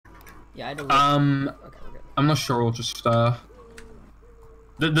Yeah, I had to look. Okay, we're good. I'm not sure. We'll just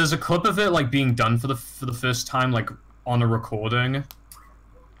there's a clip of it like being done for the first time, like on a recording.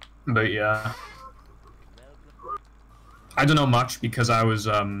 But yeah, I don't know much because I was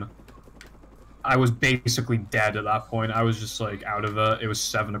basically dead at that point. I was just like out of it. It was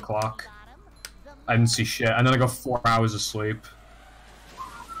 7 o'clock. I didn't see shit, and then I got 4 hours of sleep.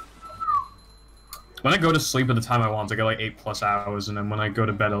 When I go to sleep at the time I want, I get like 8+ hours, and then when I go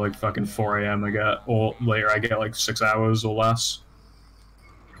to bed at like fucking 4 a.m. or later, I get like 6 hours or less.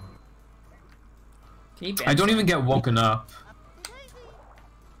 I don't even get woken up.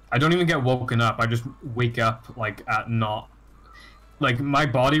 I just wake up like at not. Like my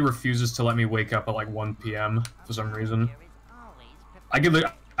body refuses to let me wake up at like 1 p.m. for some reason. I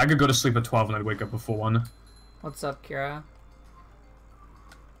could go to sleep at 12 and I'd wake up before 1. What's up, Kira?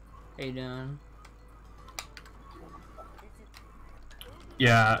 How you doing?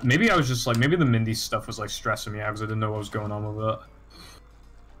 Yeah, maybe I was just like, maybe the Mindy stuff was like stressing me out because I didn't know what was going on with it.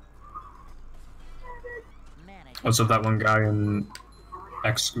 What's up, that one guy in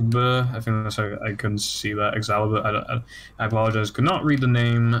Excalibur? I think that's how I couldn't see that. Excalibur. I apologize. Could not read the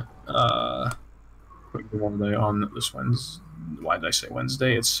name. One day on this Wednesday. Why did I say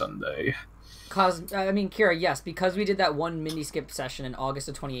Wednesday? It's Sunday. Cause I mean, Kira, yes, because we did that one Mindy Skip session in August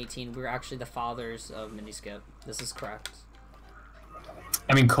of 2018, we were actually the fathers of Mindy Skip. This is correct.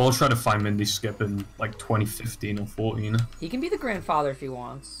 I mean, Cole tried to find Mindy Skip in like 2015 or 14. He can be the grandfather if he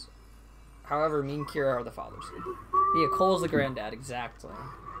wants. However, me and Kira are the fathers. Yeah, Cole's the granddad, exactly.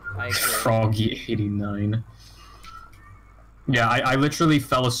 I agree. Froggy89. Yeah, I literally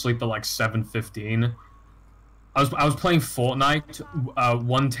fell asleep at like 7:15. I was playing Fortnite,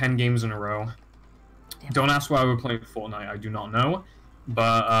 won 10 games in a row. Damn. Don't ask why we were playing Fortnite, I do not know.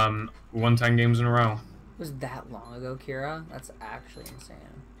 But, won 10 games in a row. It was that long ago, Kira? That's actually insane.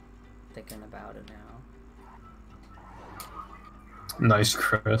 Thinking about it now. Nice,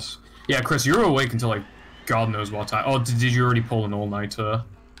 Chris. Yeah, Chris, you were awake until like God knows what time. Oh, did you already pull an all-nighter?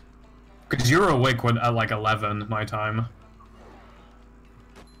 Because you were awake at like 11 my time.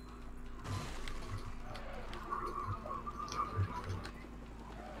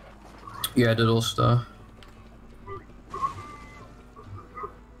 Yeah, I did all stuff.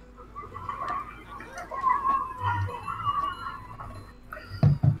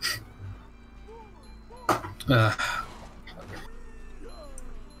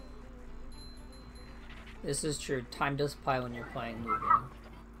 This is true. Time does fly when you're playing moving.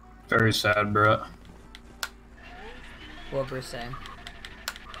 Very sad, bro. What we're saying.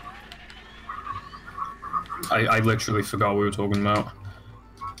 I literally forgot what we were talking about.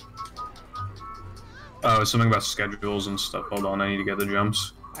 Oh, something about schedules and stuff. Hold on, I need to get the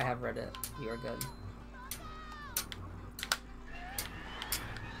jumps. I have read it. You are good.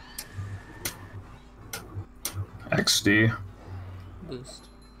 XD. Boost.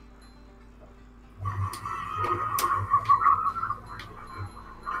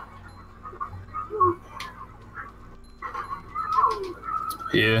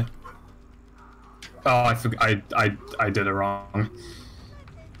 Yeah. Oh, I forgot. I did it wrong.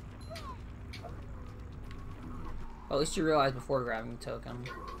 Well, at least you realized before grabbing the token.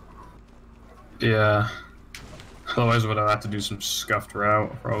 Yeah. Otherwise, would have had to do some scuffed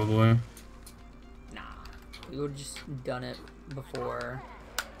route, probably. Nah. We would have just done it before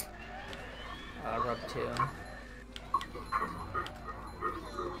Rub 2.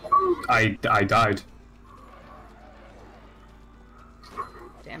 I died.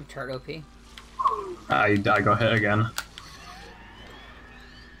 Damn, turd OP. I got hit again.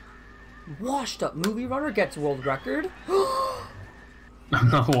 Washed up movie runner gets world record. I'm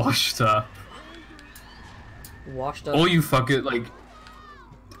not washed up. Washed up. Oh, you fucking like.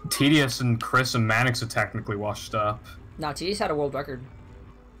 TDS and Chris and Mannix are technically washed up. Nah, TDS had a world record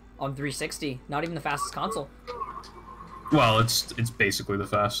on 360. Not even the fastest console. Well, it's basically the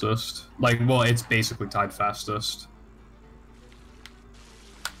fastest. Like, well, it's basically tied fastest.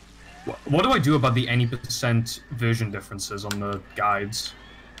 What do I do about the any % version differences on the guides?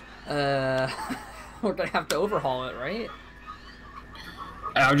 We're gonna have to overhaul it, right?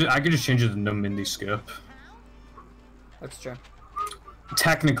 I could just change it to no Mindy Skip. That's true.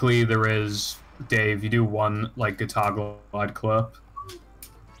 Technically, there is, Dave, you do one, like, guitar glide clip,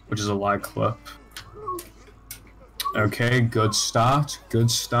 which is a live clip. Okay, good start, good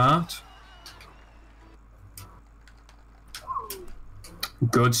start.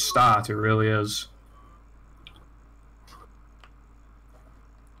 Good start, it really is.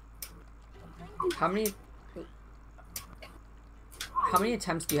 How many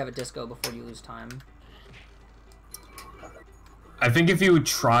attempts do you have at disco before you lose time? I think if you would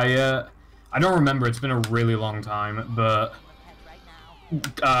try it, I don't remember. It's been a really long time, but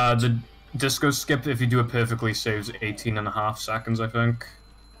the disco skip, if you do it perfectly, saves 18.5 seconds. I think.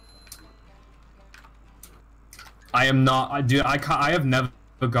 I am not. I have never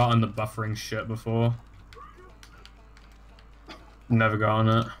gotten the buffering shit before. Never gotten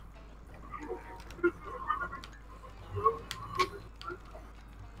it.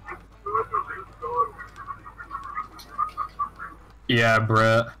 Yeah,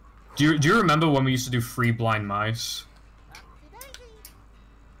 Brett. Do you remember when we used to do free blind mice?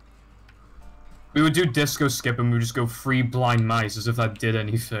 We would do disco skip and we would just go free blind mice as if that did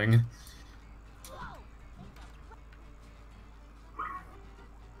anything.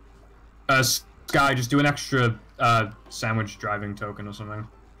 Sky, just do an extra sandwich driving token or something.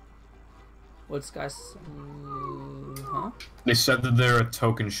 What's Sky's? Huh? They said that they're a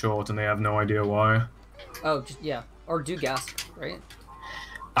token short and they have no idea why. Oh, just, yeah. Or do gas, right?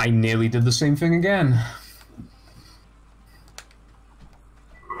 I nearly did the same thing again.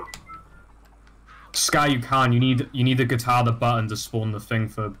 Sky, you can't. You need the guitar, the button to spawn the thing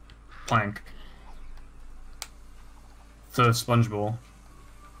for Plank. For SpongeBob.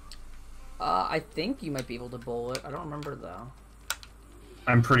 I think you might be able to bowl it. I don't remember though.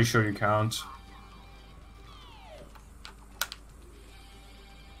 I'm pretty sure you can't.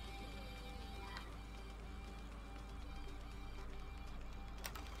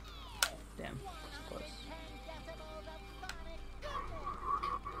 Damn, close.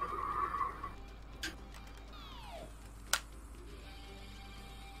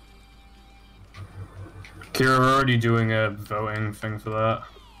 Kira, we're already doing a voting thing for that.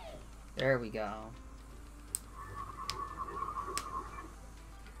 There we go.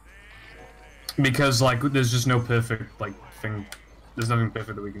 Because, like, there's just no perfect, like, thing. There's nothing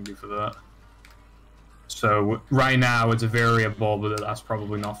perfect that we can do for that. So, right now, it's a variable, but that's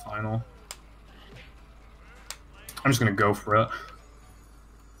probably not final. I'm just gonna go for it.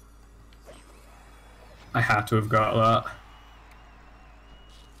 I had to have got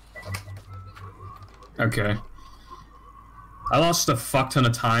that. Okay. I lost a fuck ton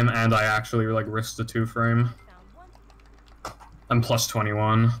of time, and I actually, like, risked the 2-frame. I'm plus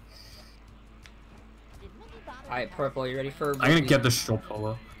 21. Alright, Purple, you ready for... I'm gonna get the short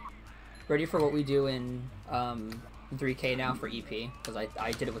pull-up. Ready for what we do in 3K now for EP? Because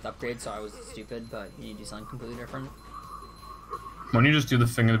I did it with upgrades, so I was stupid, but you need to do something completely different. Why don't you just do the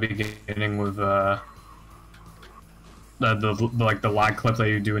thing at the beginning with, the lag clip that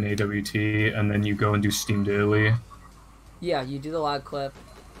you do in AWT, and then you go and do steamed early? Yeah, you do the lag clip,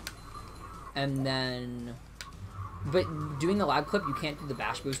 and then... But doing the lag clip, you can't do the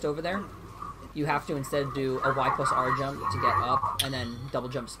bash boost over there. You have to instead do a Y plus R jump to get up, and then double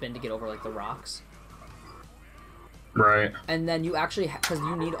jump spin to get over, like, the rocks. Right. And then you actually, because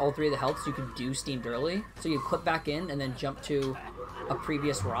you need all 3 of the health, so you can do steamed early. So you clip back in, and then jump to a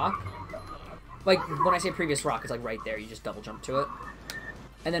previous rock. Like, when I say previous rock, it's like right there, you just double jump to it.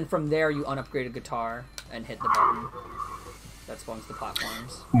 And then from there, you unupgrade a guitar and hit the button. That spawns the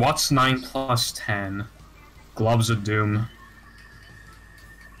platforms. What's 9 plus 10? Gloves of Doom.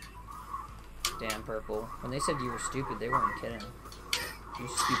 Damn, Purple. When they said you were stupid, they weren't kidding. You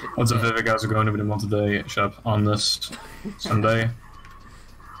stupid. What's up, Vivek? How's it going? Nobody wants today. Shut up on this Sunday.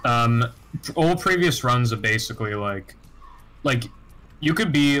 All previous runs are basically like, you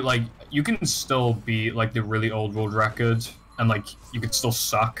could be like, you can still be like the really old world record, and like you could still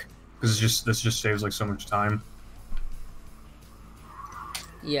suck because this just saves like so much time.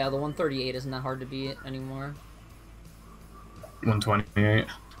 Yeah, the 138 isn't that hard to beat anymore. 128.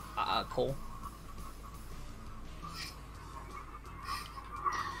 Cool.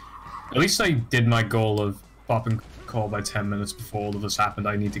 At least I did my goal of popping call by 10 minutes before all of this happened.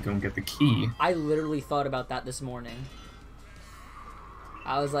 I need to go and get the key. I literally thought about that this morning.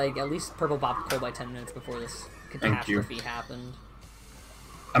 I was like, at least Purple popped call by 10 minutes before this catastrophe happened.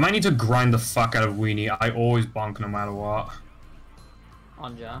 I might need to grind the fuck out of Weenie. I always bonk no matter what.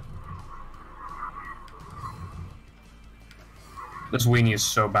 Anja. This Weenie is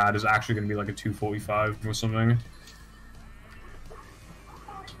so bad. It's actually going to be like a 245 or something.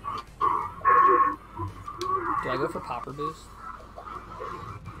 Do I go for Popper Boost?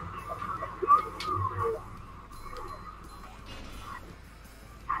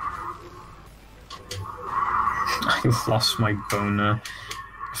 I lost my boner.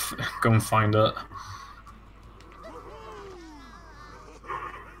 Go and find it.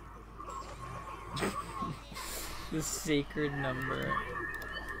 The sacred number.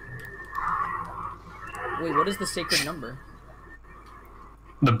 Wait, what is the sacred number?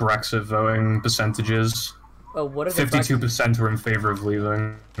 The Brexit voting percentages. Oh, what are the 52% were in favor of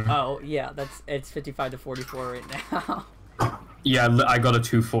leaving. Oh, yeah, it's 55 to 44 right now. Yeah, I got a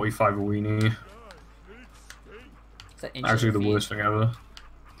 245 weenie. Is that Actually, the feet? worst thing ever.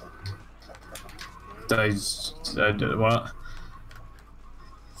 I did what?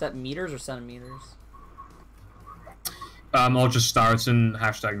 Is that meters or centimeters? I'll just start. It's in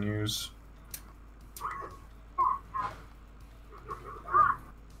hashtag news.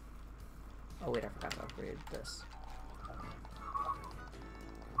 Oh wait, I forgot to upgrade this.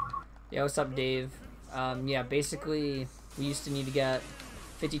 Yeah, what's up, Dave? Yeah, basically, we used to need to get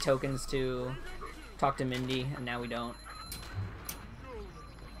 50 tokens to talk to Mindy, and now we don't.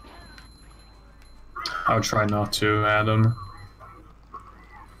 I'll try not to, Adam.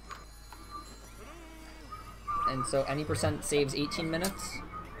 And so any percent saves 18 minutes,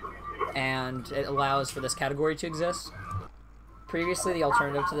 and it allows for this category to exist. Previously, the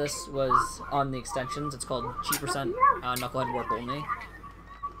alternative to this was on the extensions. It's called cheap percent Knucklehead Warp Only,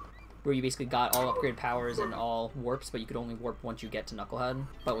 where you basically got all upgraded powers and all warps, but you could only warp once you get to Knucklehead.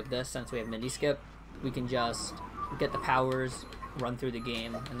 But with this, since we have Mindy Skip, we can just get the powers, run through the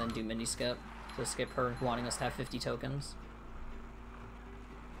game, and then do Mindy Skip. So skip her wanting us to have 50 tokens.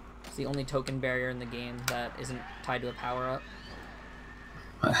 It's the only token barrier in the game that isn't tied to a power-up.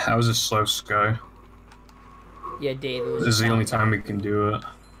 How's this slow sky? Yeah, Dave, it was This is the only time we can do it.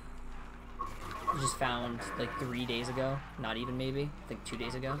 It was just found like 3 days ago. Not even, maybe. I think 2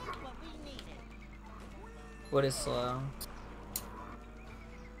 days ago. What is slow?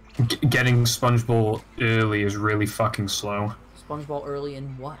 Getting SpongeBob early is really fucking slow. SpongeBob early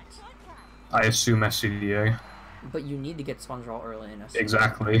in what? I assume SCDA. But you need to get SpongeBob early in SCDA.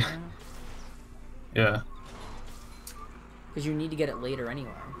 Exactly. Yeah. Because you need to get it later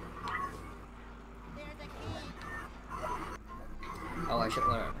anyway. Oh, I should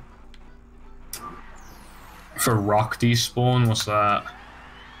whatever. For rock despawn, what's that?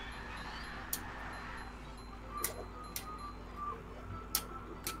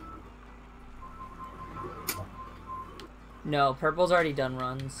 No, Purple's already done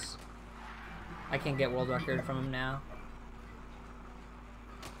runs. I can't get world record from him now.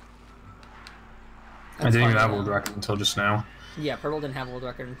 I didn't even have world record until just now. Yeah, Purple didn't have world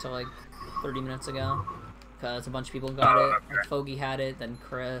record until like 30 minutes ago. Because a bunch of people got it. Okay. Like Foggy had it, then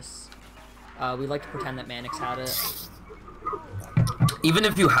Chris. We like to pretend that Mannix had it. Even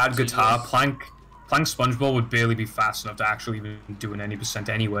if you had guitar, Plank SpongeBob would barely be fast enough to actually even do an any percent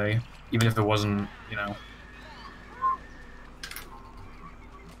anyway. Even if it wasn't, you know.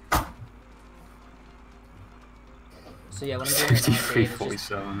 So yeah, what I'm doing right now, Dave, is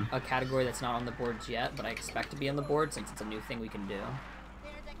just 53.47. a category that's not on the boards yet, but I expect to be on the board since it's a new thing we can do.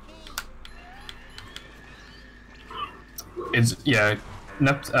 It's, yeah,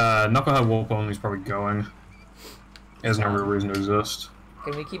 Knucklehead Warp Only is probably going. It has no real reason to exist.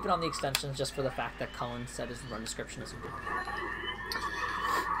 Can we keep it on the extensions just for the fact that Cullen said his run description is good?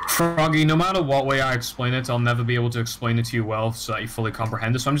 Froggy, no matter what way I explain it, I'll never be able to explain it to you well so that you fully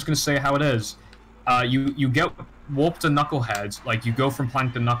comprehend it, so I'm just going to say how it is. You get warped to Knucklehead, like you go from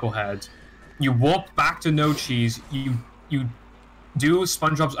Plank to Knucklehead, you warp back to No Cheese, you do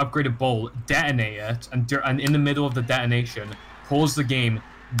SpongeBob's upgraded bowl, detonate it, and in the middle of the detonation, pause the game,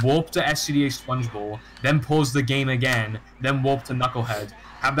 warp to SCDA SpongeBob, then pause the game again, then warp to Knucklehead,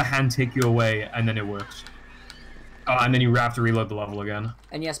 have the hand take you away, and then it works. Oh, and then you have to reload the level again.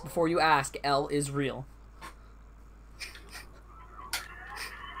 And yes, before you ask, L is real.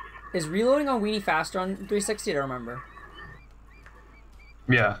 Is reloading on Weenie faster on 360? I don't remember.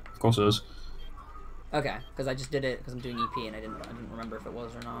 Yeah, of course it is. Okay, because I just did it because I'm doing EP and I didn't remember if it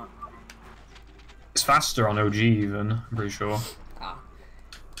was or not. It's faster on OG even, I'm pretty sure. Ah.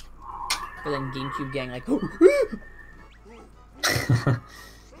 But then GameCube gang like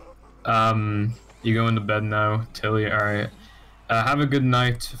You going to bed now, Tilly? Alright. Have a good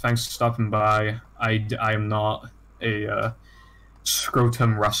night. Thanks for stopping by. I am not a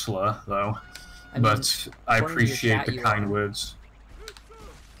scrotum rustler, though. But I appreciate the kind words.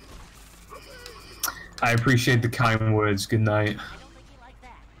 I appreciate the kind words. Good night.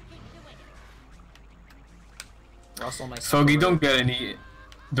 Foggy, don't get any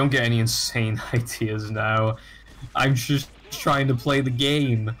insane ideas now. I'm just trying to play the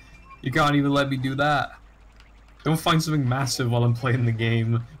game. You can't even let me do that. Don't find something massive while I'm playing the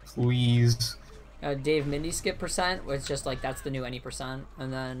game, please. Dave, Mindy skip percent was just like that's the new any percent,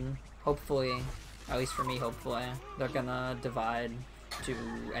 and then hopefully, at least for me, hopefully they're gonna divide to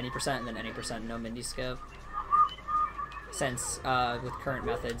any percent and then any percent no Mindy skip. Since with current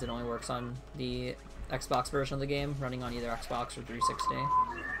methods, it only works on the Xbox version of the game, running on either Xbox or 360.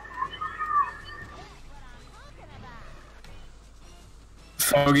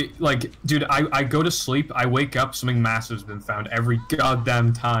 Foggy, like, dude, I go to sleep, I wake up, something massive's been found every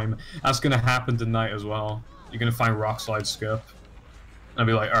goddamn time. That's gonna happen tonight as well. You're gonna find rock slide skip. I'll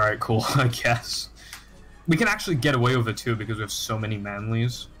be like, alright, cool, I guess. We can actually get away with it too because we have so many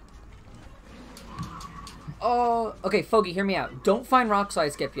manlies. Oh, okay, Foggy, hear me out. Don't find rock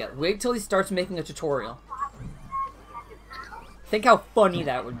slide skip yet. Wait till he starts making a tutorial. Think how funny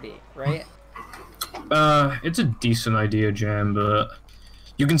that would be, right? It's a decent idea, Jam, but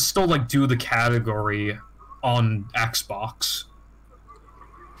you can still, like, do the category on Xbox.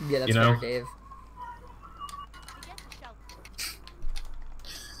 Yeah, that's you fair, know? Dave.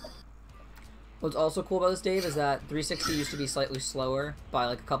 What's also cool about this, Dave, is that 360 used to be slightly slower by,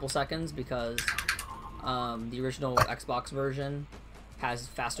 like, a couple seconds because the original Xbox version has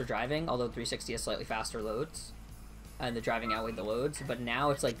faster driving, although 360 has slightly faster loads. And the driving outweighed the loads, but now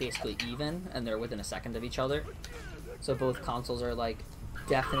it's like basically even, and they're within a second of each other. So both consoles are like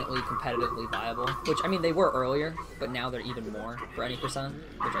definitely competitively viable, which I mean they were earlier, but now they're even more for any percent,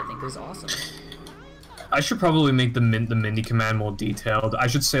 which I think is awesome. I should probably make the Mindy command more detailed. I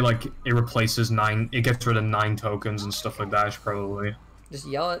should say like it replaces 9, it gets rid of 9 tokens and stuff like that. I should probably just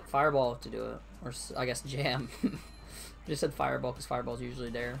yell at Fireball to do it, or I guess Jam. I just said Fireball because Fireball's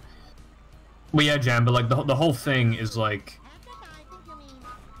usually there. Well, yeah, Jam, but like the whole thing is like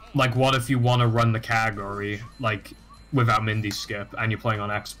what if you want to run the category like without Mindy skip and you're playing on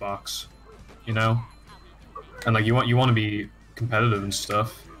Xbox, you know, and like you want to be competitive and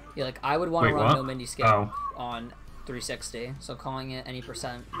stuff. Yeah, like I would want to run what? no Mindy skip on 360, so calling it any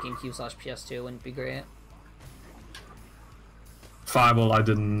percent GameCube/PS2 wouldn't be great. Fireball, I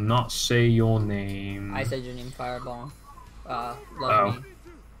did not say your name. I said your name, Fireball. Love me.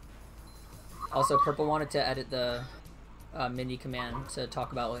 Also, Purple wanted to edit the Mindy command to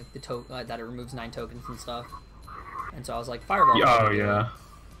talk about like the that it removes 9 tokens and stuff, and so I was like, Fireball. Oh yeah.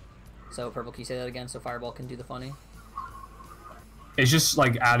 So Purple, can you say that again so Fireball can do the funny? It's just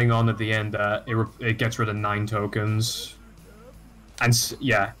like adding on at the end that it gets rid of 9 tokens, and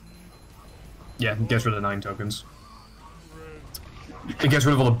yeah, it gets rid of 9 tokens. It gets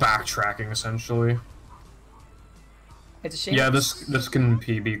rid of all the backtracking essentially. It's a shame. Yeah, this can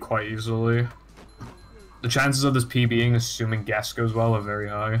PB quite easily. The chances of this PBing, assuming guess goes well, are very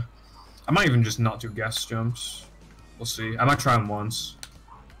high. I might even just not do guess jumps. We'll see. I might try them once.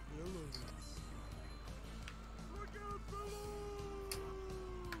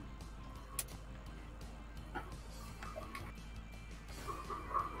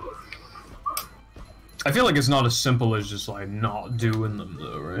 I feel like it's not as simple as just like not doing them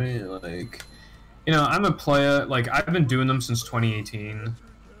though, right? Like, you know, I'm a player, like I've been doing them since 2018.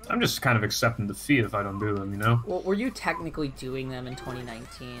 I'm just kind of accepting defeat if I don't do them, you know? Well, were you technically doing them in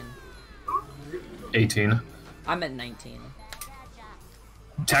 2019? 18. I meant 19.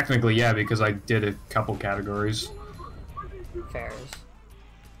 Technically, yeah, because I did a couple categories. Fairs.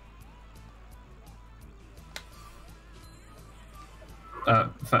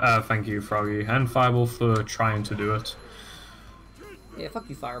 Thank you, Froggy, and Fireball for trying to do it. Yeah, fuck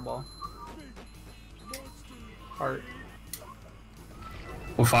you, Fireball. Heart.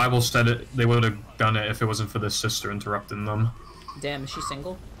 Well, Fireball said they would have done it if it wasn't for their sister interrupting them. Damn, is she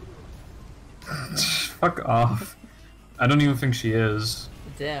single? Fuck off. I don't even think she is.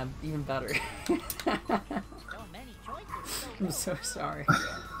 Damn, even better. I'm so sorry.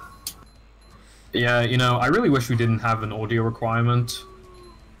 Yeah, you know, I really wish we didn't have an audio requirement.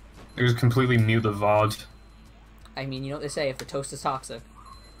 It was completely mute the VOD. I mean, you know what they say, if the toast is toxic.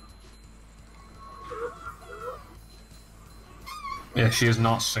 Yeah, she is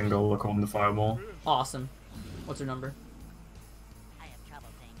not single, according to Fireball. Awesome. What's her number?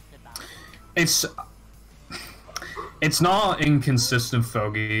 It's not inconsistent,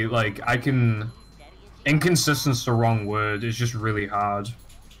 Foggy. Like, inconsistent's the wrong word. It's just really hard.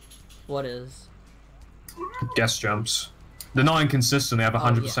 What is? Guess jumps. They're not inconsistent. They have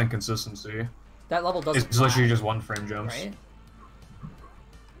 100% consistency. That level doesn't. It's literally just 1 frame jumps. Right?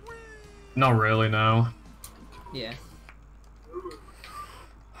 Not really, no. Yeah.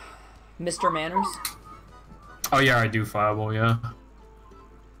 Mr. Manners? Oh yeah, I do Fireball, yeah.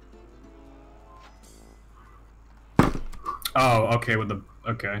 Oh, okay,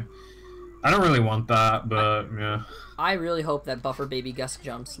 okay. I don't really want that, but yeah. I really hope that Buffer Baby Guess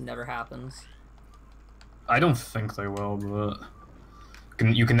Jumps never happens. I don't think they will, but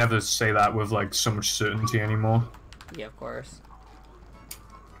you can never say that with like so much certainty anymore. Yeah, of course.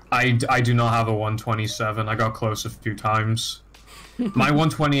 I do not have a 127. I got close a few times. My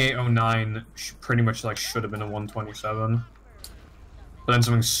 128.09 pretty much like should have been a 127. But then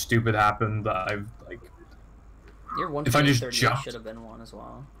something stupid happened that I've like Your if I just 138 jumped, should have been one as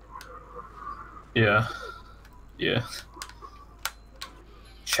well. Yeah. Yeah.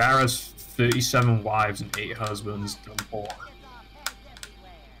 Chara's 37 wives and 8 husbands. Dumbo.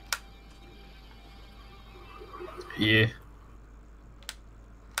 Yeah.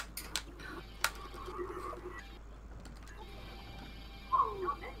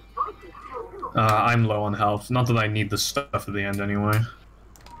 I'm low on health. Not that I need the stuff at the end anyway.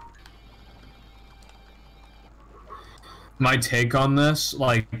 My take on this,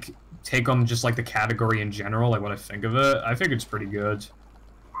 like, take on just, like, the category in general, like, what I think of it, I think it's pretty good.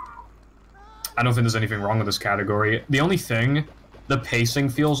 I don't think there's anything wrong with this category. The only thing, the pacing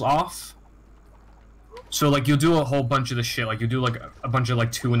feels off. So, like, you'll do a whole bunch of the shit, like, you do, like, a bunch of,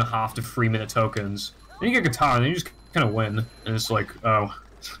 like, 2.5 to 3 minute tokens. Then you get guitar, and then you just kind of win. And it's like, oh.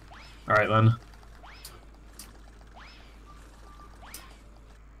 Alright, then.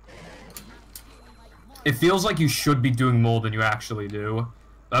 It feels like you should be doing more than you actually do.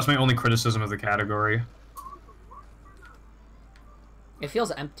 That's my only criticism of the category. It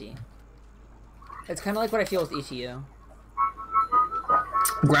feels empty. It's kind of like what I feel with ETU.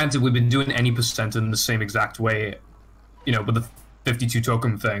 Granted, we've been doing any percent in the same exact way, you know, with the 52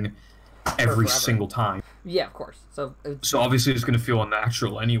 token thing every single time. Yeah, of course. So obviously it's going to feel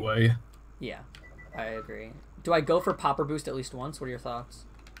unnatural anyway. Yeah, I agree. Do I go for Popper Boost at least once? What are your thoughts?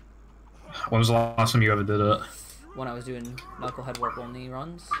 When was the last time you ever did it? When I was doing Knucklehead Warp only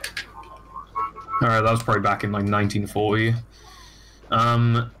runs. Alright, that was probably back in like 1940.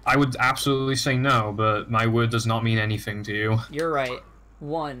 I would absolutely say no, but my word does not mean anything to you. You're right.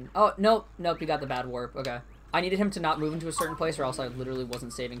 One. Oh, nope, you got the bad warp. Okay. I needed him to not move into a certain place, or else I literally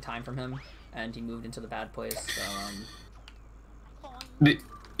wasn't saving time from him, and he moved into the bad place, so,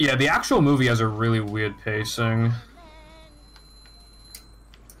 Yeah, the actual movie has a really weird pacing.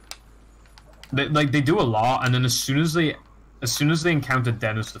 They do a lot, and then as soon as they encounter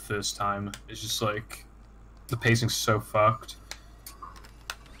Dennis the first time, it's just like the pacing's so fucked.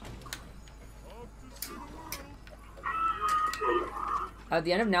 At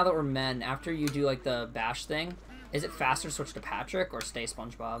the end of Now That We're Men, after you do like the bash thing, is it faster to switch to Patrick or stay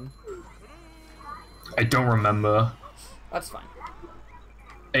SpongeBob? I don't remember. That's fine.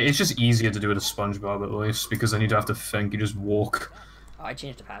 It's just easier to do it as SpongeBob at least, because then you don't have to think, you just walk. Oh, I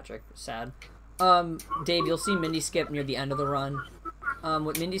changed to Patrick. Sad. Dave, you'll see Mindy Skip near the end of the run.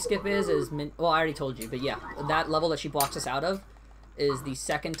 What Mindy Skip is well, I already told you, but yeah, that level that she blocks us out of is the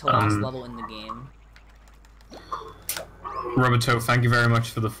second to last level in the game. Roboto, thank you very much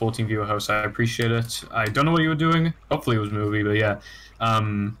for the 14 viewer host. I appreciate it. I don't know what you were doing. Hopefully it was movie, but yeah.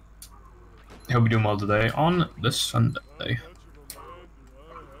 Hope you're doing well today on this Sunday.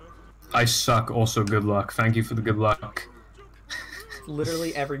 I suck. Also, good luck. Thank you for the good luck.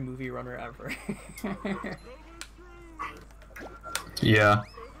 Literally every movie runner ever. Yeah,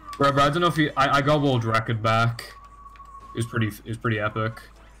 bro. I don't know if you. I got world record back. It was pretty epic.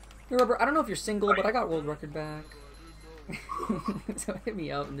 Rubber, I don't know if you're single, but I got world record back. So hit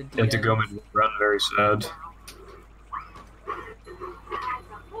me up in the DM. You had to go mid-run. Very sad.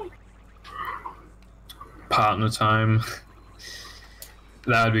 Partner time.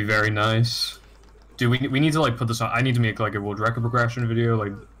 That would be very nice. Dude, we need to like put this on. I need to make like a world record progression video.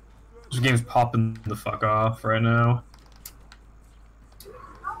 Like, this game's popping the fuck off right now.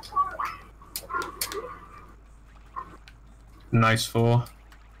 Nice 4.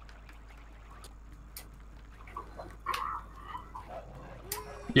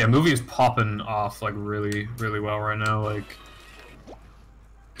 Yeah, movie is popping off like really, really well right now. Like,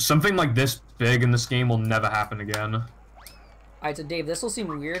 something like this big in this game will never happen again. Alright, so Dave, this will seem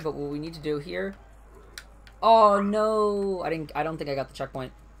weird, but what we need to do here... Oh, no! I don't think I got the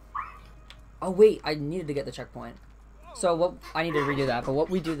checkpoint. Oh, wait, I needed to get the checkpoint. So, what... I need to redo that, but what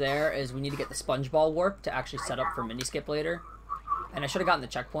we do there is we need to get the SpongeBob warp to actually set up for mini skip later. And I should have gotten the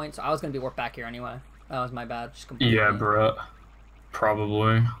checkpoint, so I was going to be warped back here anyway. That was my bad. Just completely. Yeah, bro.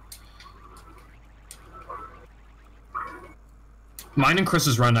 Probably. Mine and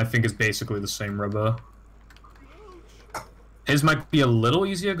Chris's run, I think, is basically the same rubber. His might be a little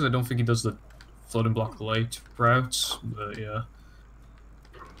easier, because I don't think he does the floating block light routes, but yeah.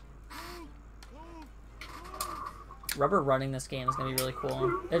 Rubber running this game is going to be really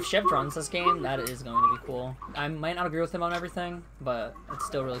cool. If Shift runs this game, that is going to be cool. I might not agree with him on everything, but it's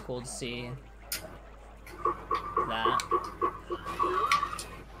still really cool to see that.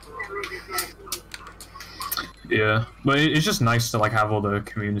 Yeah, but it's just nice to like have all the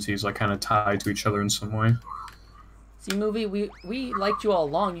communities like kind of tied to each other in some way. See, movie, we liked you all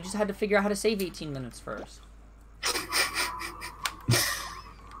along. You just had to figure out how to save 18 minutes first.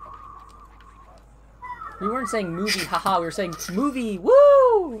 We weren't saying movie, haha. We were saying movie.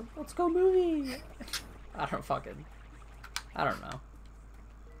 Woo! Let's go movie. I don't know.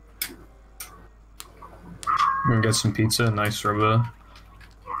 I'm gonna get some pizza, nice rubber.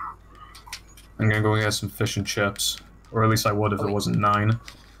 I'm gonna go get some fish and chips. Or at least I would if it wasn't 9.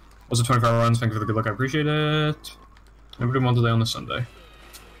 Also 25 runs, thank you for the good luck, I appreciate it. Nobody won today on the Sunday.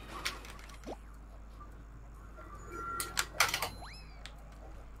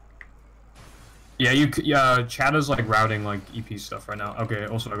 Yeah, chat is like routing like EP stuff right now. Okay,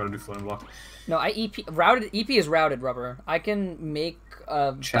 also I gotta do floating block. No, EP is routed, Rubber. I can make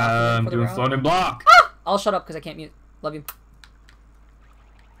chat, I'm doing floating block. Ah! I'll shut up because I can't mute. Love you.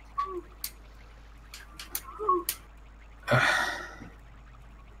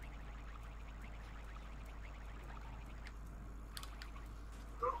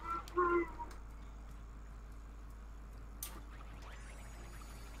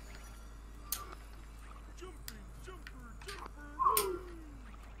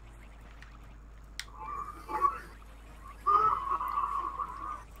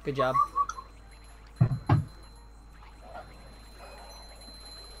 Good job.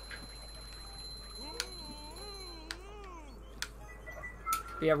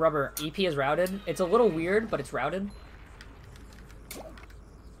 But yeah, Rubber, EP is routed. It's a little weird, but it's routed.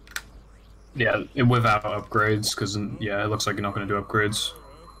 Yeah, without upgrades, because yeah, it looks like you're not going to do upgrades.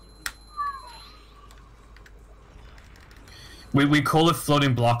 We call it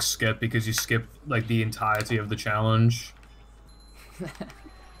floating block skip because you skip like the entirety of the challenge.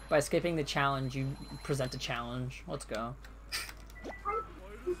 By skipping the challenge, you present a challenge. Let's go.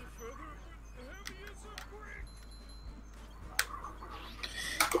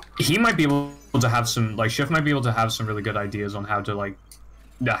 He might be able to have some, like, Shift might be able to have some really good ideas on how to, like,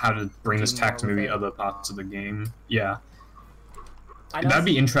 how to bring this tech to maybe other parts of the game. Yeah. That'd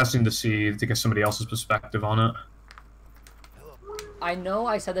be interesting to see, to get somebody else's perspective on it. I know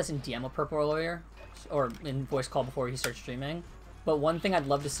I said this in DM with Purple earlier, or in voice call before he starts streaming, but one thing I'd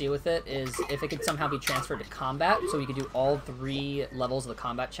love to see with it is if it could somehow be transferred to combat, so we could do all 3 levels of the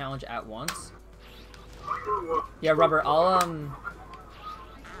combat challenge at once. Yeah, Rubber, I'll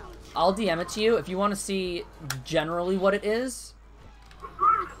DM it to you if you want to see generally what it is.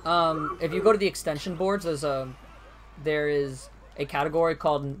 If you go to the extension boards, there is a category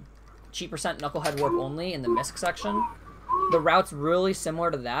called cheap percent knucklehead warp only in the MISC section. The route's really similar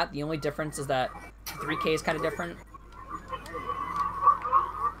to that. The only difference is that 3K is kind of different.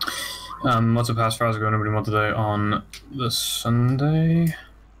 What's a pass far as ago? Nobody won today on the Sunday.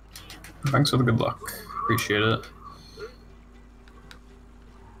 Thanks for the good luck. Appreciate it.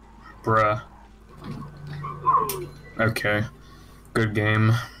 Bruh. Okay. Good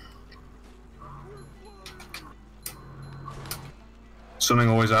game. Something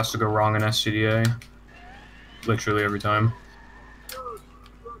always has to go wrong in SCDA. Literally every time.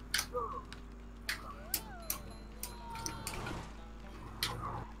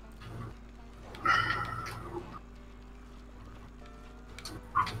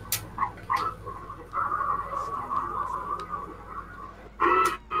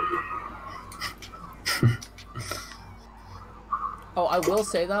 Oh, I will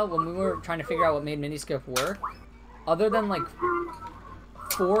say though, when we were trying to figure out what made miniskip work, other than like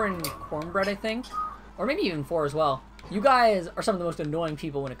 4 and cornbread, I think, or maybe even 4 as well, you guys are some of the most annoying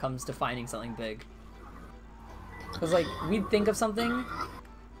people when it comes to finding something big. Because like we'd think of something,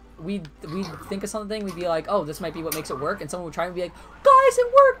 we'd be like, oh, this might be what makes it work, and someone would try and be like, guys,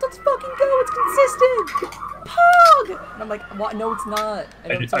 it worked, let's fucking go, it's consistent, Pog! And I'm like, what? No, it's not.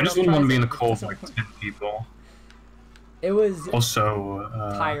 I just wouldn't want to be in the call with like 10 people. It was also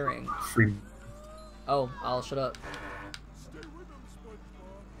tiring. Free. Oh, I'll shut up.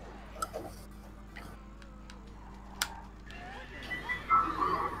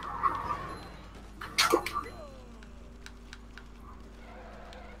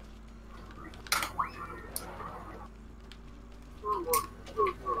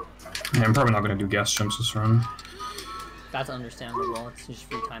 Yeah, I'm probably not going to do gas jumps this run. That's understandable. It's just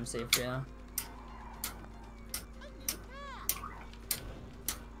free time save for you.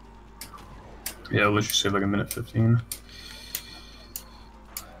 Yeah, let's just save like a minute 15.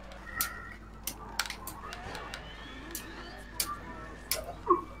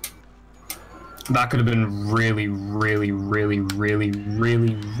 That could have been really, really, really, really,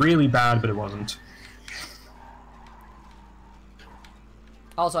 really, really bad, but it wasn't.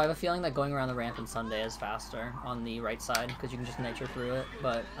 Also, I have a feeling that going around the ramp on Sunday is faster on the right side, because you can just nitro through it,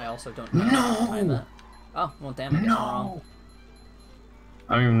 but I also don't know how to time it. Oh, well damn, I guess I'm wrong.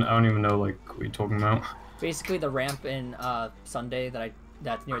 I don't even know like what you're talking about. Basically the ramp in Sunday that I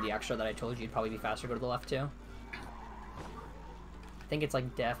that's near the extra that I told you, it'd probably be faster to go to the left too. I think it's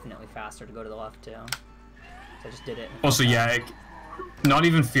like definitely faster to go to the left too. So I just did it. Also, yeah, not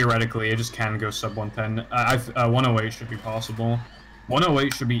even theoretically, it just can go sub 110. 108 should be possible.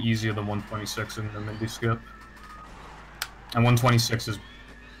 108 should be easier than 126 in the Mindy skip. And 126 is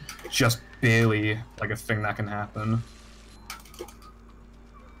just barely like a thing that can happen.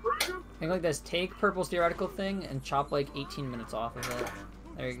 Think like this, take Purple's theoretical thing and chop like 18 minutes off of it.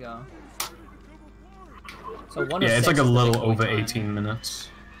 There you go. So 106 yeah, it's like a little over time. 18 minutes.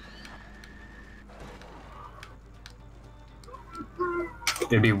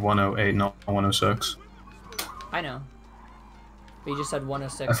 It'd be 108, not 106. I know. But you just said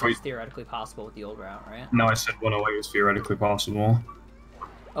 106 is theoretically possible with the old route, right? No, I said 108 is theoretically possible.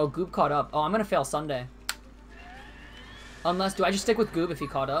 Oh, Goob caught up. Oh, I'm gonna fail Sunday. Unless, do I just stick with Goob if he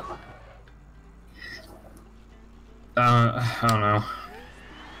caught up? I don't know.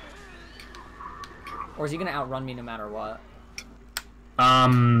 Or is he gonna outrun me no matter what?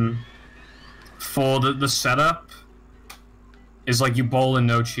 For the setup is like you bowl and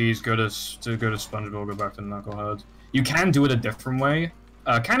no cheese, go to SpongeBob, go back to Knucklehead. You can do it a different way.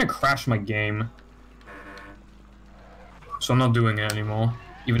 Kind of crashed my game, so I'm not doing it anymore,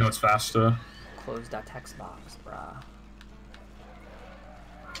 even though it's faster. Close that text box, brah.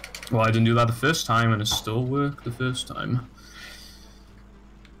 Well, I didn't do that the first time, and it still worked the first time.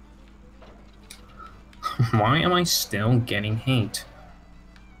 Why am I still getting hate?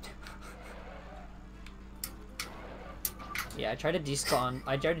 Yeah, I tried to despawn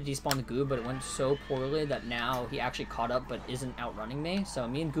the Goob, but it went so poorly that now he actually caught up but isn't outrunning me. So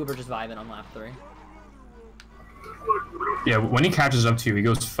me and Goob are just vibing on lap 3. Yeah, when he catches up to you, he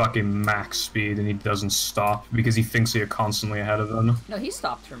goes fucking max speed and he doesn't stop because he thinks you're constantly ahead of him. No, he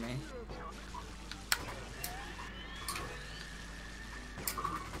stopped for me.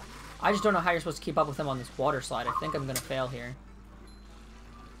 I just don't know how you're supposed to keep up with him on this water slide. I think I'm gonna fail here.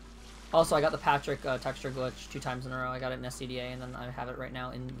 Also, I got the Patrick texture glitch 2 times in a row. I got it in SCDA, and then I have it right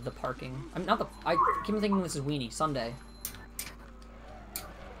now in the parking. I'm not the. I keep thinking this is Weenie Sunday.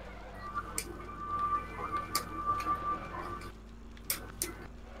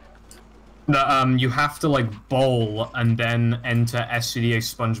 You have to like bowl and then enter SCDA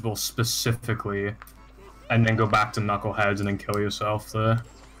SpongeBob specifically, and then go back to Knuckleheads and then kill yourself there.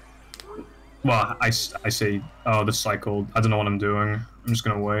 Well, I say, oh, this cycle. I don't know what I'm doing. I'm just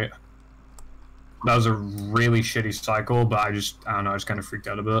gonna wait. That was a really shitty cycle, but I don't know, I just kind of freaked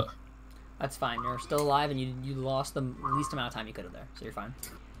out a bit. That's fine. You're still alive, and you lost the least amount of time you could have there, so you're fine.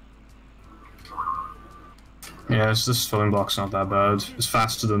 Yeah, this filling block's not that bad. It's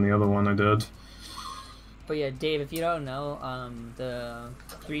faster than the other one I did. But yeah, Dave, if you don't know, the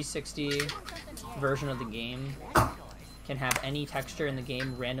 360 version of the game can have any texture in the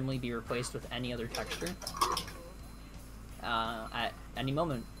game randomly be replaced with any other texture at any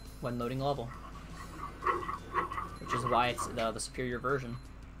moment when loading a level. Which is why it's the superior version.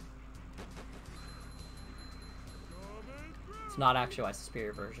 It's not actually why it's the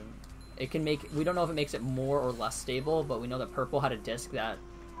superior version. It can make, we don't know if it makes it more or less stable, but we know that Purple had a disc that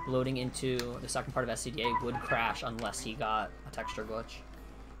loading into the second part of SCDA would crash unless he got a texture glitch.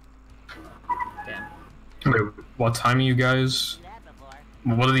 Damn. Wait, what time are you guys?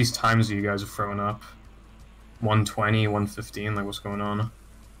 What are these times that you guys are throwing up? 120, 115, like what's going on?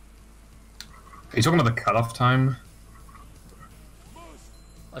 Are you talking about the cutoff time?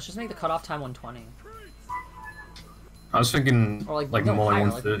 Let's just make the cutoff time 120. I was thinking or like no, more like higher,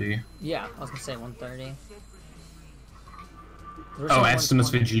 130. Yeah, I was gonna say 130. Oh, estimates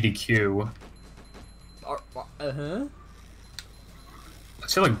for GDQ. Uh-huh. I'd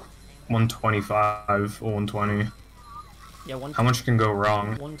say like 125 or 120. Yeah, how much can go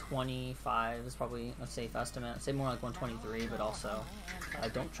wrong? 125 is probably a safe estimate. I'd say more like 123, but also,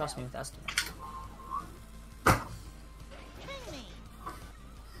 don't trust me with estimates.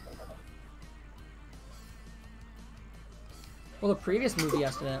 Well, the previous movie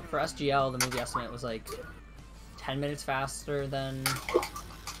estimate, for SGL, the movie estimate was like 10 minutes faster than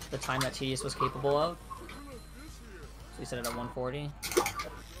the time that TDS was capable of. So we set it at 140.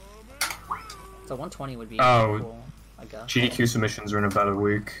 So 120 would be cool, I guess. GDQ submissions are in about a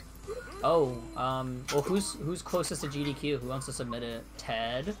week. Oh, well, who's closest to GDQ? Who wants to submit it?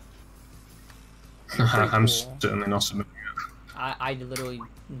 Ted? I'm cool. certainly not submitting it. I literally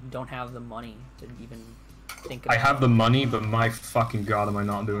don't have the money to even think about I have the money, but my fucking god am I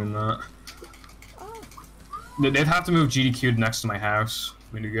not doing that. Oh. They'd have to move GDQ next to my house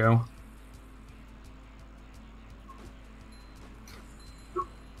for me to go.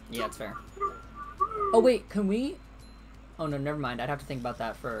 Yeah, it's fair. Oh wait, can we... Oh no, never mind. I'd have to think about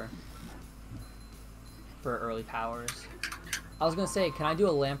that for early powers. I was gonna say, can I do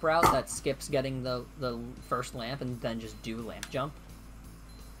a lamp route that skips getting the first lamp and then just do lamp jump?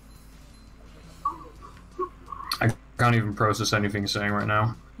 I can't even process anything you're saying right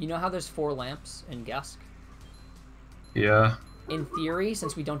now. You know how there's 4 lamps in Gesk? Yeah. In theory,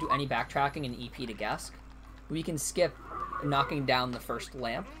 since we don't do any backtracking in EP to Gesk, we can skip knocking down the first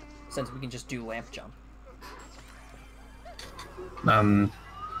lamp, since we can just do lamp jump.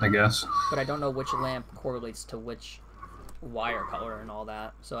 I guess. But I don't know which lamp correlates to which wire color and all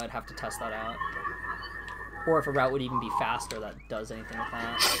that, so I'd have to test that out. Or if a route would even be faster that does anything with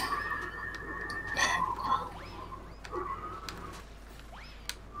that.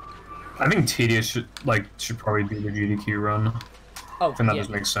 I think Tedious should probably do the GDQ run. Oh, I think that yeah, does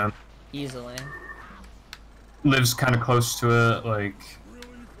make sense. easily. Lives kind of close to it, like,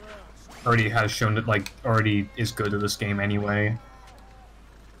 already has shown that, like, already is good at this game anyway.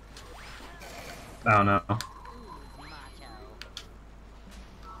 I don't know.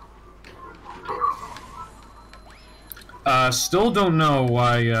 Still don't know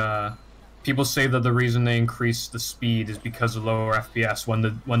why, people say that the reason they increase the speed is because of lower FPS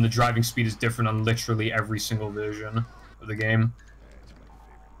when the driving speed is different on literally every single version of the game.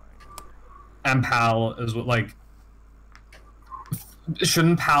 And PAL is what, like,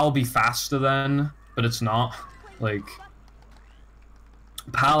 shouldn't PAL be faster then? But it's not. Like,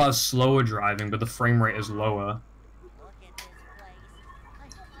 PAL has slower driving, but the frame rate is lower.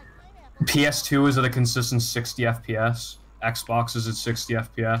 PS2 is at a consistent 60 FPS. Xbox is at 60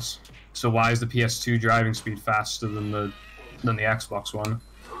 FPS. So why is the PS2 driving speed faster than the Xbox one?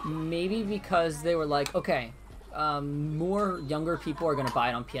 Maybe because they were like, okay, more younger people are going to buy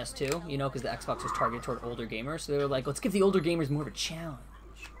it on PS2, you know, because the Xbox was targeted toward older gamers. So they were like, let's give the older gamers more of a challenge.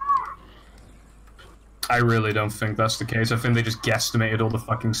 I really don't think that's the case. I think they just guesstimated all the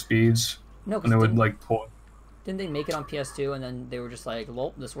fucking speeds. No, and they would, like, put... Didn't they make it on PS2 and then they were just like,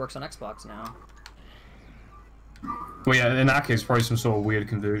 well, this works on Xbox now? Well, yeah, in that case, probably some sort of weird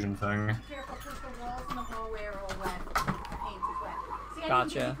conversion thing. Careful, because the walls in the hallway are all wet. The paint is wet. See,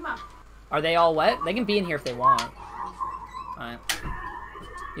 Gotcha. Come on. Are they all wet? They can be in here if they want. Alright.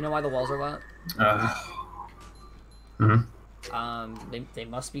 You know why the walls are wet? They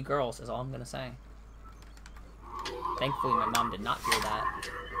must be girls, is all I'm gonna say. Thankfully, my mom did not hear that.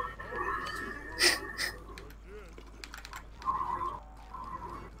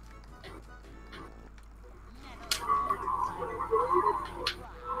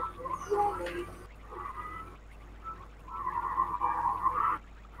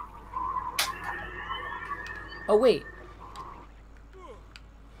 Oh wait,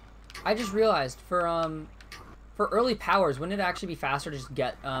 I just realized for early powers, wouldn't it actually be faster to just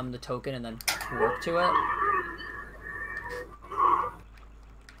get the token and then work to it?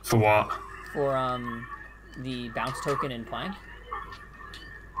 For what? For the bounce token in Plank?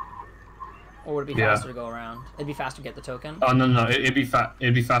 Or would it be faster to go around? It'd be faster to get the token? Oh no, it'd be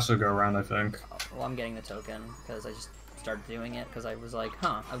faster to go around, I think. Oh, well, I'm getting the token because I just started doing it because I was like,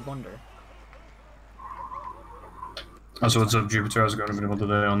 huh, I wonder. Also, what's up, Jupiter? How's it going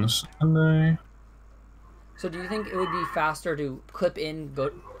today on this Sunday? So do you think it would be faster to clip in, go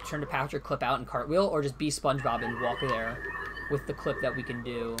turn to Patrick, clip out, and cartwheel, or just be SpongeBob and walk there with the clip that we can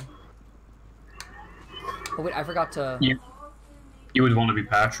do? Oh wait, I forgot to... You would want to be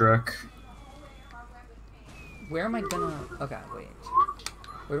Patrick. Where am I gonna... Okay, wait.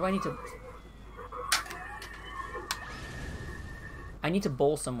 Where do I need to... I need to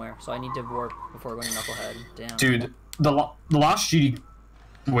bowl somewhere, so I need to warp before going to Knucklehead. Damn. Dude, the last GD...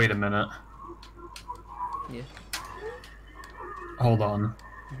 Wait a minute. Yeah. Hold on.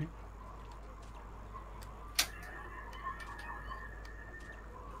 Mm-hmm.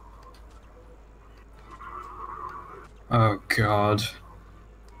 Oh, God.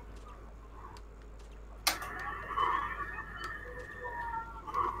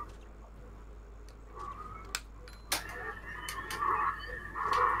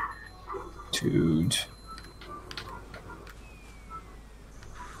 Dude.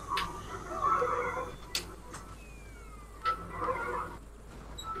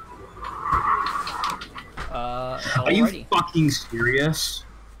 Are you fucking serious?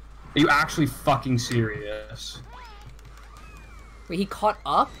 Are you actually fucking serious? Wait, he caught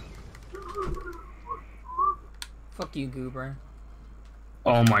up? Fuck you, Goober.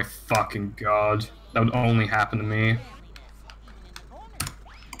 Oh my fucking god. That would only happen to me.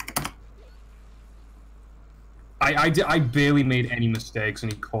 I barely made any mistakes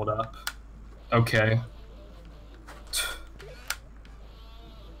and he caught up. Okay.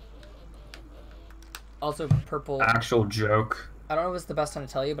 Also, purple. Actual joke. I don't know if it's the best time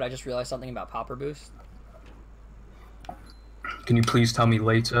to tell you, but I just realized something about Popper Boost. Can you please tell me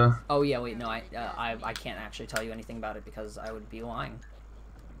later? Oh yeah, wait, no, I can't actually tell you anything about it because I would be lying.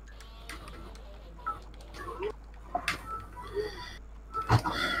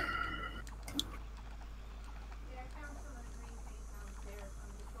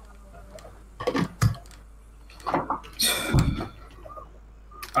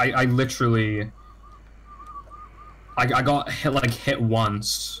 I literally... I got hit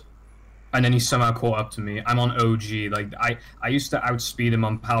once, and then he somehow caught up to me. I'm on OG. Like, I used to outspeed him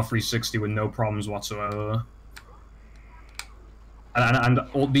on PAL 360 with no problems whatsoever. And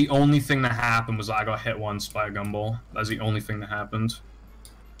the only thing that happened was I got hit once by a gumball. That's the only thing that happened.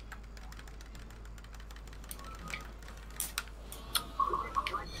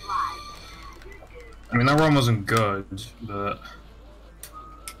 I mean, that run wasn't good, but...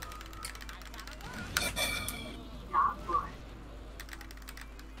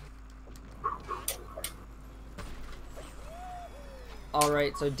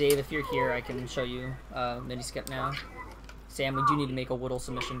 Alright, so Dave, if you're here, I can show you mini skip now. Sam, we do need to make a Whittle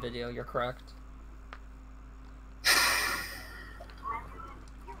submission video, you're correct.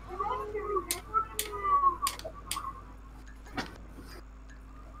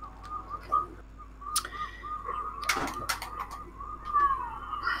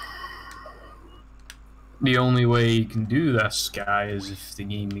 The only way you can do this, guy, is if the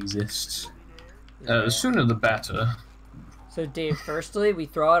game exists. The sooner the better. So Dave, firstly, we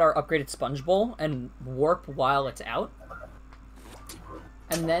throw out our upgraded Sponge Bowl and warp while it's out.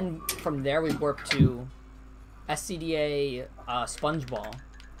 And then from there we warp to SCDA Sponge Ball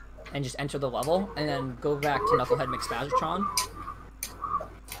and just enter the level, and then go back to Knucklehead McSpagatron.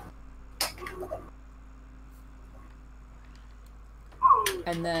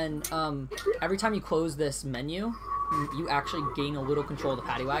 And then every time you close this menu, you actually gain a little control of the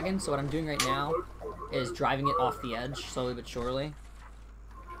paddy wagon. So what I'm doing right now is driving it off the edge, slowly but surely.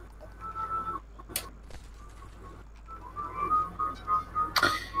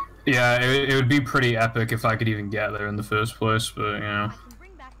 Yeah, it would be pretty epic if I could even get there in the first place, but, you know.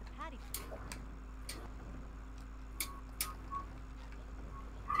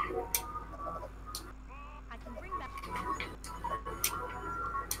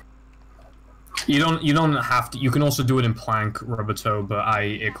 You don't have to. You can also do it in plank, Roboto, but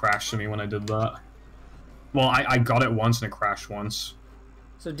it crashed to me when I did that. Well, I got it once and it crashed once.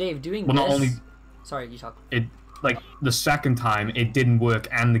 So Dave, doing well, this... not only Sorry, you talk. It, like, the second time, it didn't work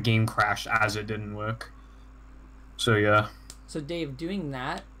and the game crashed as it didn't work. So, yeah. So Dave, doing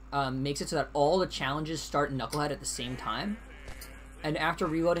that makes it so that all the challenges start in Knucklehead at the same time. And after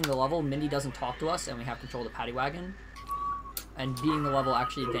reloading the level, Mindy doesn't talk to us and we have control of the paddy wagon. And beating the level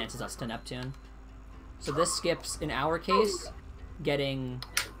actually advances us to Neptune. So this skips, in our case, getting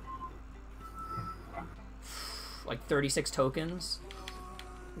like 36 tokens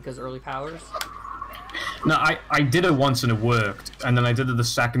because early powers. No, I did it once and it worked, and then I did it the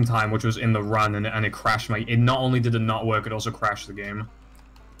second time, which was in the run, and it crashed my... It not only did it not work, it also crashed the game.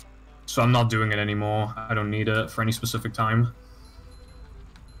 So I'm not doing it anymore. I don't need it for any specific time.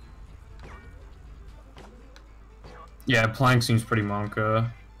 Yeah, plank seems pretty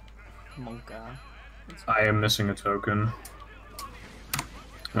monka. Monka. I am missing a token.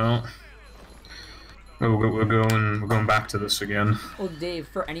 Well, we're going back to this again. Well, Dave,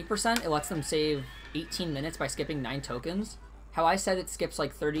 for any percent, it lets them save 18 minutes by skipping 9 tokens. How I said it skips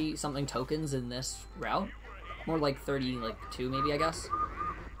like 30-something tokens in this route. More like 32 maybe, I guess.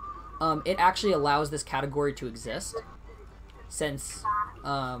 It actually allows this category to exist. Since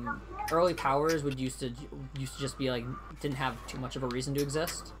early powers used to just be like, didn't have too much of a reason to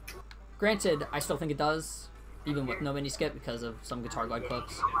exist. Granted, I still think it does, even with no mini skip because of some Guitar Glide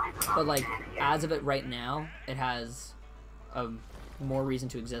clips. But like, as of it right now, it has more reason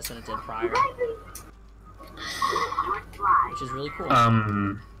to exist than it did prior. Which is really cool.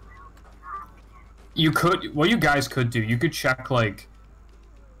 What you guys could do, you could check, like,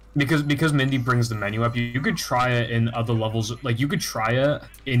 because Mindy brings the menu up, you could try it in other levels. Like, you could try it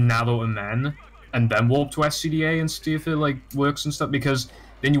in Nado and then warp to SCDA and see if it, like, works and stuff, because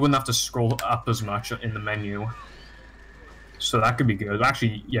then you wouldn't have to scroll up as much in the menu. So that could be good.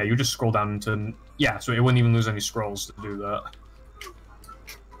 Actually, yeah, you just scroll down to... Yeah, so it wouldn't even lose any scrolls to do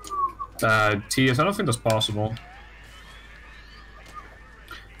that. TS, I don't think that's possible.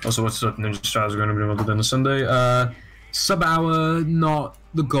 Also, what's up, Ninja Stars going to be able to do on the Sunday? Sub-hour, not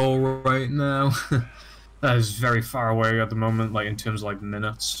the goal right now. That is very far away at the moment, like, in terms of, like,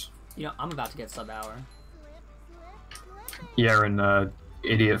 minutes. You know, I'm about to get sub-hour. Yeah, and,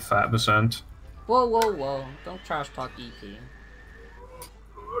 idiot fat percent. Whoa, whoa, whoa. Don't trash talk EP.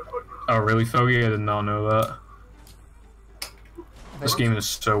 Oh, really, Foggy? I did not know that. This game is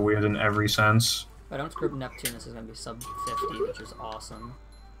so weird in every sense. If I don't screw up Neptune, this is going to be sub 50, which is awesome.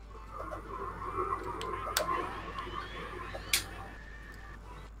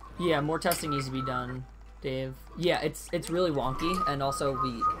 Yeah, more testing needs to be done, Dave. Yeah, it's really wonky, and also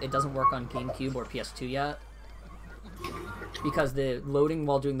it doesn't work on GameCube or PS2 yet. Because the loading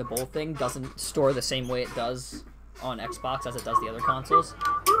while doing the bowl thing doesn't store the same way it does on Xbox as it does the other consoles.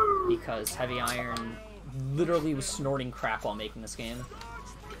 Because Heavy Iron literally was snorting crap while making this game.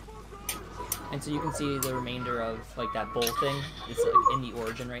 And so you can see the remainder of like that bowl thing. It's like in the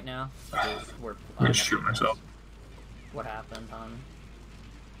origin right now. Where, I'm gonna shoot myself. What happened, hon?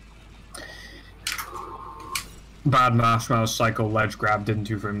 Bad Marshmallow Cycle ledge grab didn't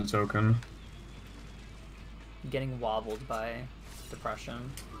 2-frame the token. Getting wobbled by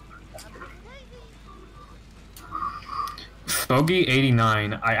depression.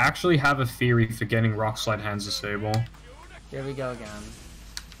 Foggy89, I actually have a theory for getting Rock Slide hands disable. Here we go again.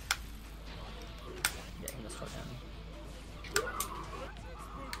 Yeah, he missed again.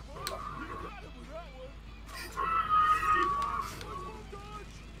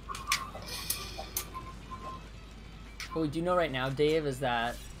 What we do know right now, Dave, is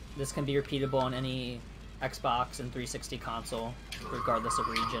that this can be repeatable on any Xbox and 360 console, regardless of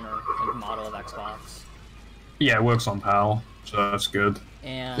region or like, model of Xbox. Yeah, it works on PAL, so that's good.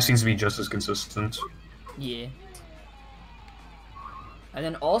 And it seems to be just as consistent. Yeah. And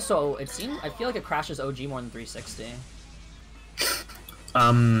then also, I feel like it crashes OG more than 360.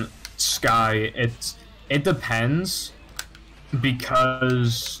 Sky, it depends,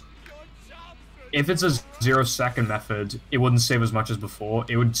 because if it's a 0-second method, it wouldn't save as much as before.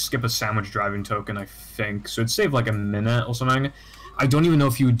 It would skip a sandwich driving token, I think, so it'd save like a minute or something. I don't even know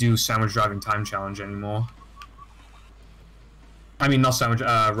if you would do sandwich driving time challenge anymore. I mean, not sandwich,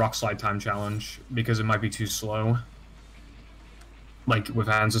 rock slide time challenge, because it might be too slow. Like, with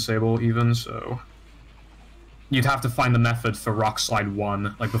hands disable even, so... You'd have to find the method for rock slide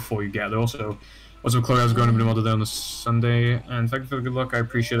 1, like, before you get there. Also, Chloe, I was going to be able to do on this Sunday, and thank you for the good luck, I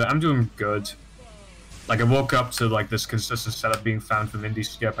appreciate it. I'm doing good. Like, I woke up to, like, this consistent setup being found from Indie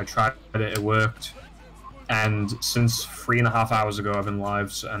Skip. I tried it, it worked. And since 3.5 hours ago, I've been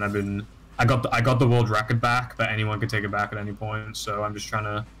live, and I've been... I got the world record back, but anyone could take it back at any point, so I'm just trying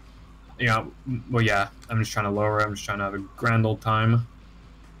to, you know, well, yeah, I'm just trying to lower it, I'm just trying to have a grand old time.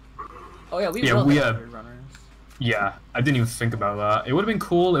 Oh yeah, we have 100 runners. Yeah, I didn't even think about that. It would have been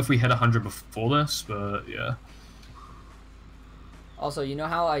cool if we hit 100 before this, but yeah. Also, you know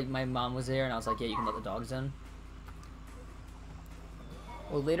how my mom was there and I was like, yeah, you can let the dogs in?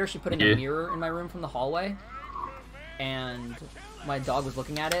 Well, later she put in a mirror in my room from the hallway, and my dog was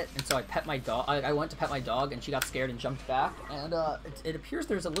looking at it, and so I pet my dog. I went to pet my dog, and she got scared and jumped back, and it appears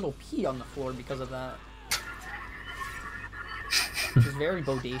there's a little pee on the floor because of that. Which is very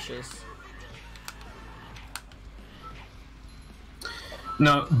bodacious.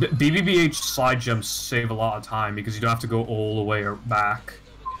 No, BBBH slide jumps save a lot of time because you don't have to go all the way back.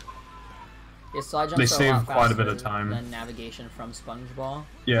 Yeah, slide jumps they are save a lot quite a bit of time. than navigation from SpongeBob.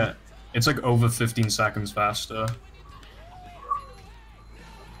 Yeah, it's like over 15 seconds faster.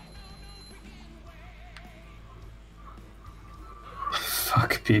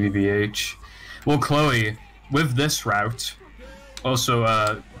 Fuck BBBH. Well, Chloe, with this route,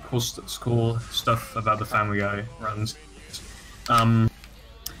 also cool stuff about the Family Guy runs.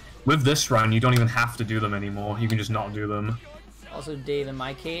 With this run, you don't even have to do them anymore. You can just not do them. Also, Dave, in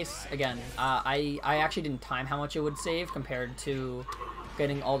my case, again, I actually didn't time how much it would save compared to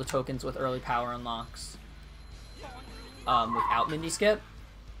getting all the tokens with early power unlocks without Mindy Skip.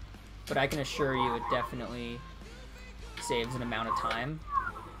 But I can assure you it definitely saves an amount of time.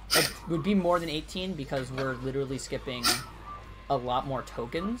 It would be more than 18 because we're literally skipping a lot more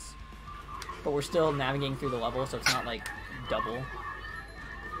tokens. But we're still navigating through the level, so it's not like double.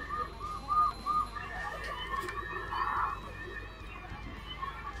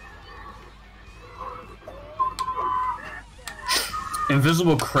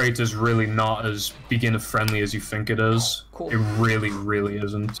 Invisible Crate is really not as beginner-friendly as you think it is. Cool. It really, really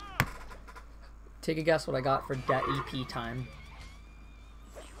isn't. Take a guess what I got for that EP time.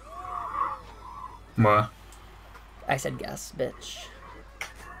 What? I said guess, bitch.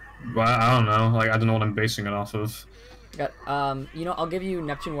 Well, I don't know. Like, I don't know what I'm basing it off of. I got, you know, I'll give you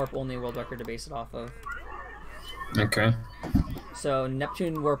Neptune Warp Only World Record to base it off of. Okay. So,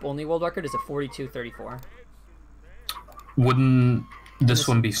 Neptune Warp Only World Record is a 42:34. Wouldn't this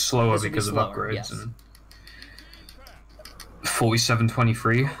one be slower this would be because slower, of upgrades? Yes. And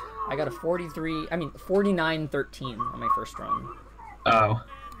 47:23. I got a 49-13 on my first run. Oh.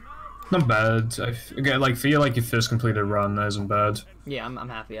 Not bad. I feel like your first completed run isn't bad. Yeah, I'm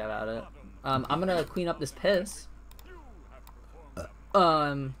happy about it. I'm gonna clean up this piss.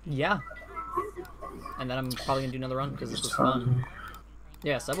 Yeah. And then I'm probably gonna do another run because this was fun.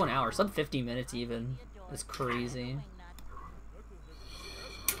 Yeah, sub 1 hour, sub 50 minutes even. It's crazy.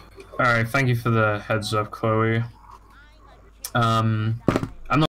 Alright, thank you for the heads up, Chloe.